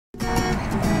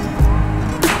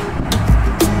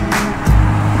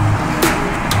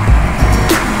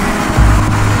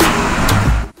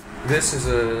This is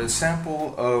a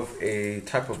sample of a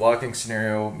type of vlogging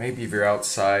scenario. Maybe if you're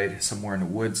outside somewhere in the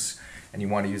woods and you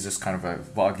want to use this kind of a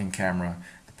vlogging camera.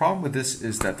 The problem with this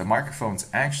is that the microphone's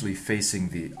actually facing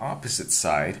the opposite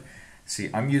side. See,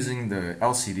 I'm using the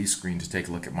LCD screen to take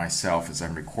a look at myself as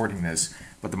I'm recording this,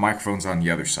 but the microphone's on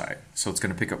the other side. So it's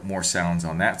going to pick up more sounds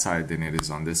on that side than it is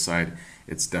on this side.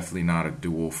 It's definitely not a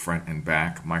dual front and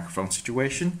back microphone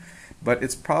situation, but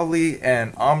it's probably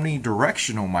an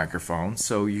omnidirectional microphone,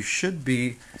 so you should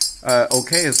be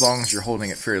okay as long as you're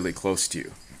holding it fairly close to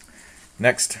you.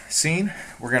 Next scene,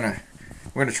 we're gonna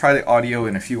try the audio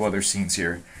in a few other scenes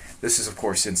here. This is of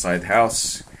course inside the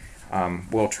house.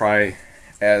 We'll try,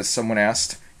 as someone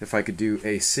asked, if I could do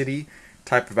a city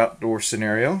type of outdoor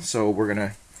scenario. So we're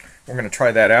gonna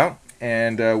try that out,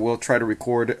 and we'll try to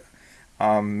record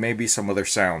maybe some other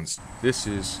sounds. This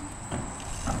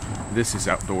is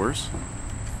outdoors.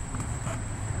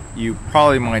 You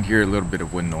probably might hear a little bit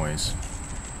of wind noise.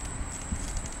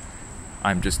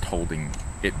 I'm just holding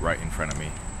it right in front of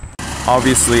me.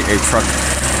 Obviously a truck.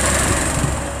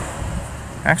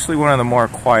 Actually one of the more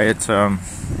quiet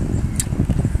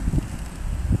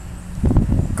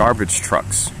garbage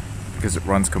trucks, because it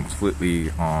runs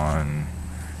completely on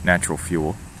natural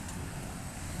fuel.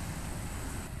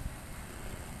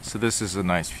 So this is a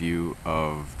nice view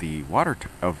of the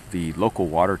local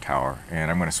water tower, and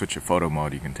I'm going to switch to photo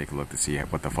mode. You can take a look to see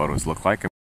what the photos look like.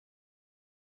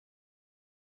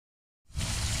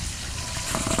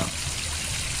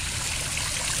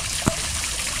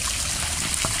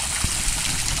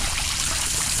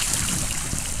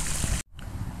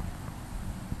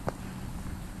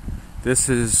 This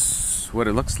is what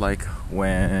it looks like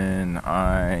when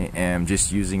I am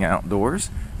just using outdoors.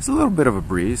 It's a little bit of a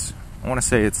breeze. I want to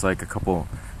say it's like a couple,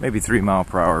 maybe 3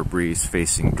 mile/hour breeze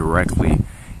facing directly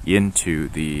into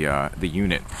the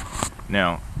unit.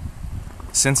 Now,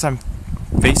 since I'm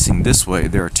facing this way,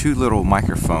 there are 2 little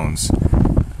microphones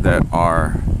that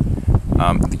are,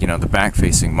 the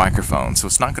back-facing microphones. So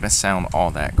it's not going to sound all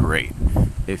that great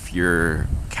if you're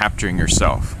capturing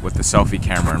yourself with the selfie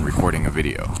camera and recording a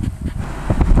video.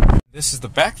 This is the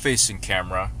back-facing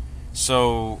camera.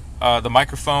 So the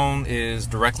microphone is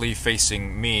directly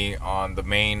facing me on the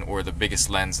main or the biggest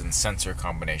lens and sensor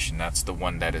combination. That's the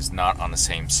one that is not on the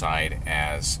same side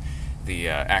as the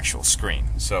actual screen.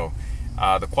 So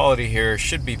the quality here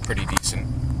should be pretty decent,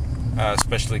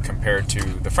 especially compared to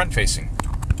the front-facing.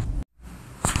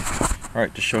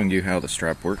 Alright, just showing you how the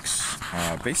strap works.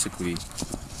 Basically,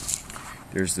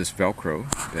 there's this Velcro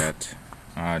that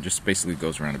just basically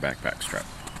goes around a backpack strap.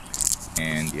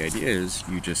 And the idea is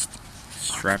you just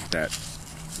strap that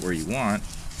where you want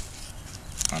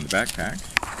on the backpack.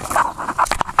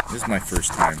 This is my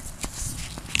first time.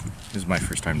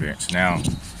 Doing it. So now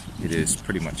it is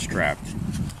pretty much strapped,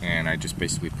 and I just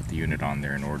basically put the unit on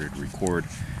there in order to record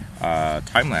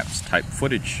time-lapse type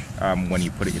footage when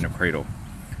you put it in a cradle.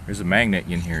 There's a magnet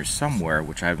in here somewhere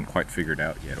which I haven't quite figured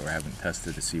out yet, or I haven't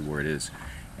tested to see where it is.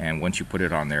 And once you put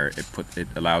it on there, it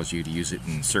allows you to use it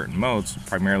in certain modes,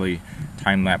 primarily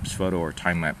time-lapse photo or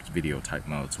time-lapse video type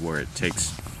modes, where it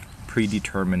takes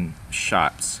predetermined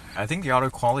shots. I think the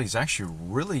audio quality is actually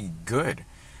really good,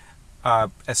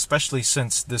 especially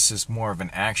since this is more of an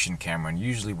action camera, and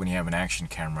usually when you have an action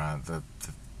camera,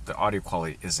 the audio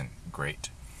quality isn't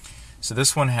great. So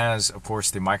this one has, of course,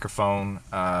 the microphone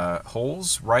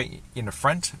holes right in the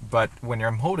front, but when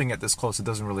I'm holding it this close, it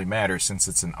doesn't really matter since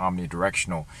it's an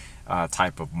omnidirectional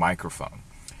type of microphone.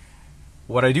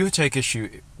 What I do take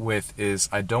issue with is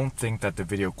I don't think that the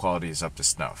video quality is up to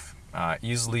snuff.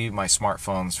 Easily my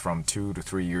smartphones from 2 to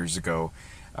 3 years ago,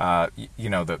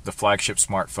 the flagship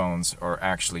smartphones are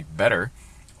actually better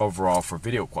overall for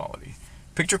video quality.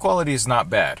 Picture quality is not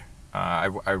bad. I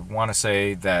want to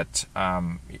say that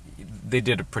they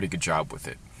did a pretty good job with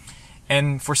it.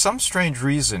 And for some strange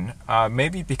reason,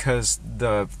 maybe because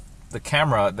the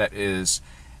camera that is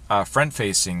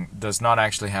front-facing does not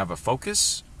actually have a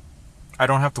focus, I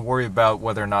don't have to worry about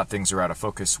whether or not things are out of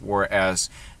focus, whereas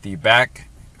the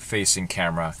back-facing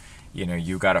camera,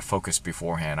 you got to focus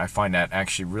beforehand. I find that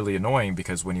actually really annoying,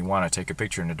 because when you want to take a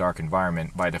picture in a dark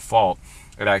environment, by default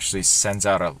it actually sends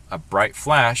out a bright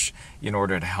flash in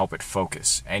order to help it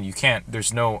focus, and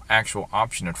there's no actual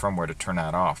option in firmware to turn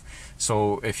that off.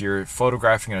 So if you're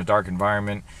photographing in a dark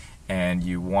environment and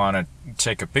you want to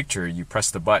take a picture, you press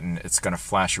the button, it's going to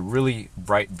flash a really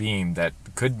bright beam that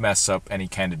could mess up any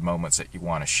candid moments that you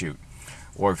want to shoot.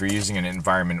 Or if you're using an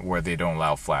environment where they don't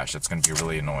allow flash, that's going to be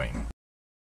really annoying.